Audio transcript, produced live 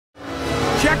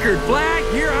Checkered flag,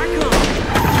 here I come.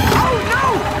 Oh, no!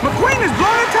 McQueen has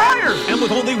blown a tire! And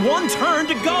with only one turn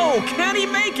to go, can he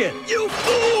make it? You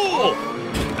fool!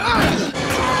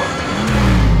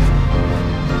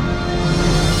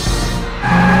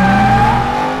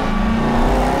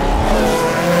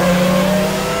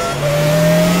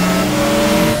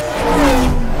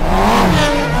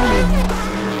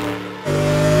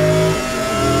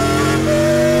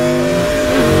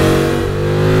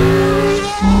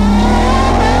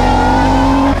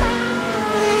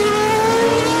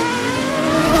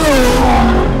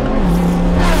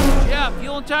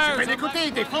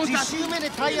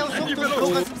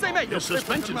 The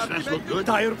suspension straps look good.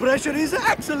 Tire pressure is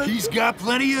excellent. He's got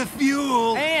plenty of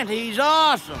fuel. And he's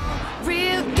awesome.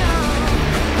 Real gone.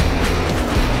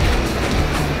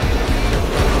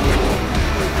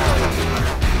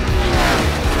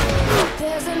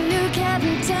 There's a new cat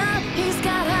in town. He's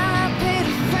got high-paid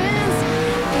friends.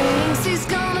 Thinks he's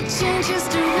gonna change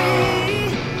history.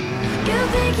 You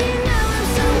think you know him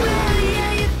so well.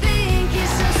 Yeah, you think he's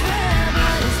so swell,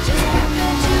 but it's just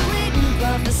perpetuating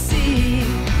prophecy.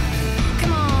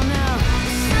 Come on now.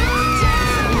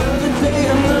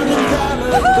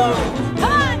 Come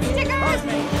on, stickers!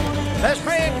 Best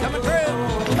friend coming through.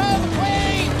 Go,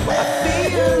 Queen!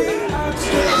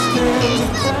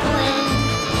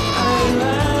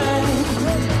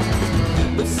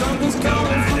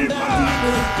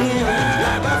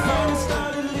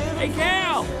 Hey,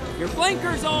 Cal! Your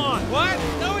blinker's on! What?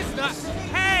 No, it's not.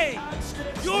 Hey!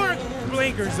 Your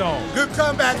blinker's on. Good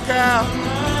comeback, Cal.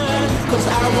 'Cause I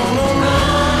wanna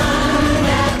run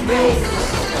that race.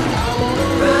 I wanna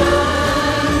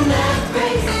run that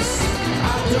race.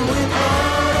 I'll do it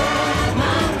at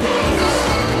my pace.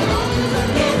 As long as I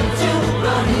get to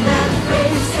run that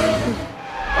race.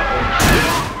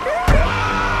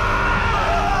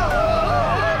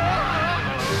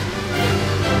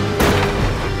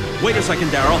 Wait a second,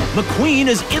 Darryl. McQueen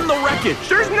is in the wreckage.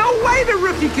 There's no way the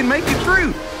rookie can make it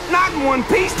through. Not in one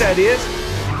piece, that is.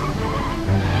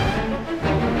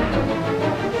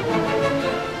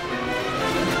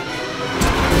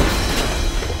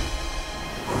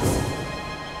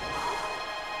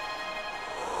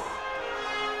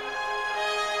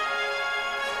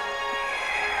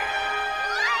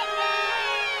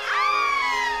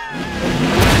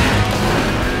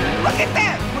 Look at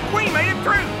that! McQueen made it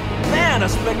through! Man, a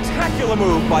spectacular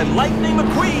move by Lightning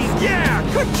McQueen. Yeah,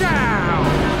 good job!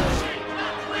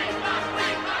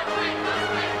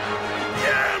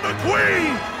 Yeah,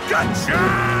 McQueen! Good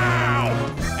job!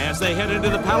 As they head into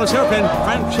the Palace hairpin,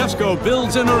 Francesco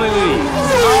builds an early lead.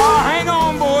 Oh, hang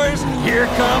on, boys. Here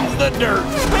comes the dirt.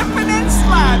 Slipping and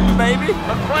sliding, baby.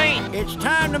 McQueen, it's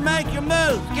time to make your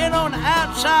move. Get on the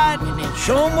outside and then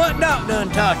show 'em what Doc done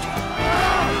taught you.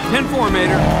 10-4,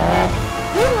 Mater.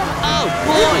 Oh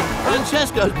boy!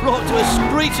 Francesco's brought to a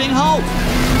screeching halt.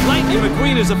 Lightning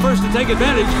McQueen is the first to take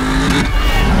advantage.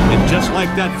 And just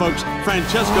like that, folks,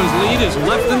 Francesco's lead is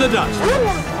left in the dust.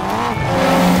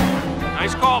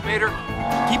 Nice call, Peter.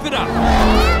 Keep it up.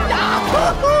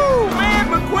 Man,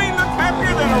 McQueen looks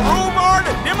happier than a Romard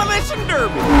at Demolition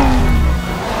Derby.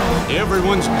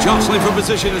 Everyone's jostling for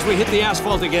position as we hit the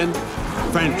asphalt again.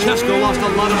 Francesco lost a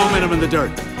lot of momentum in the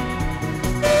dirt.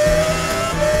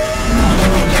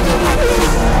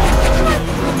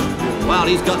 Wow,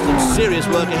 he's got some serious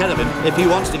work ahead of him if he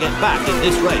wants to get back in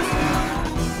this race.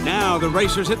 Now the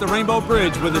racers hit the Rainbow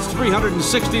Bridge with its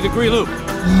 360-degree loop.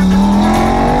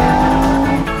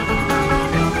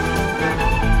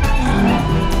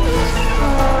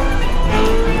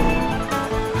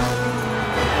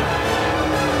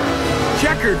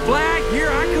 Checkered flag, here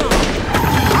I come.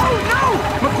 Oh, no!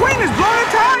 McQueen has blown a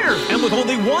tire! And with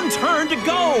only one turn to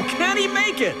go, can he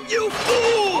make it? You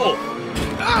fool!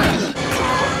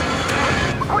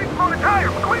 McQueen's blown a tire!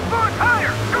 McQueen's blown a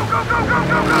tire! Go, go, go, go,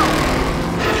 go, go!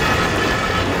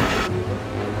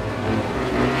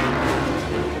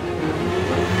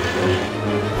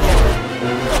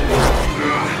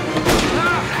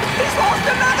 He's lost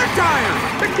another tire!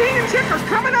 The King and Chick are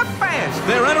coming up fast!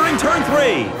 They're entering turn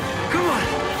 3. Come on!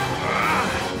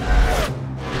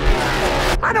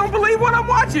 I don't believe what I'm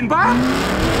watching, Bob!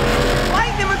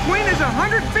 Lightning McQueen is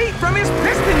 100 feet from his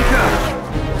piston cup!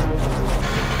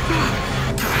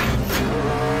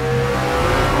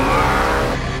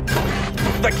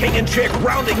 The King and Chick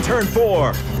rounding turn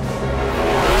 4.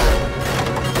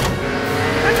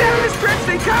 And down the stretch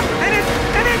they come, and it's...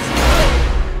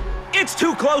 It's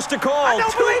too close to call. I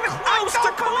don't believe it! Too close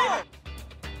to call.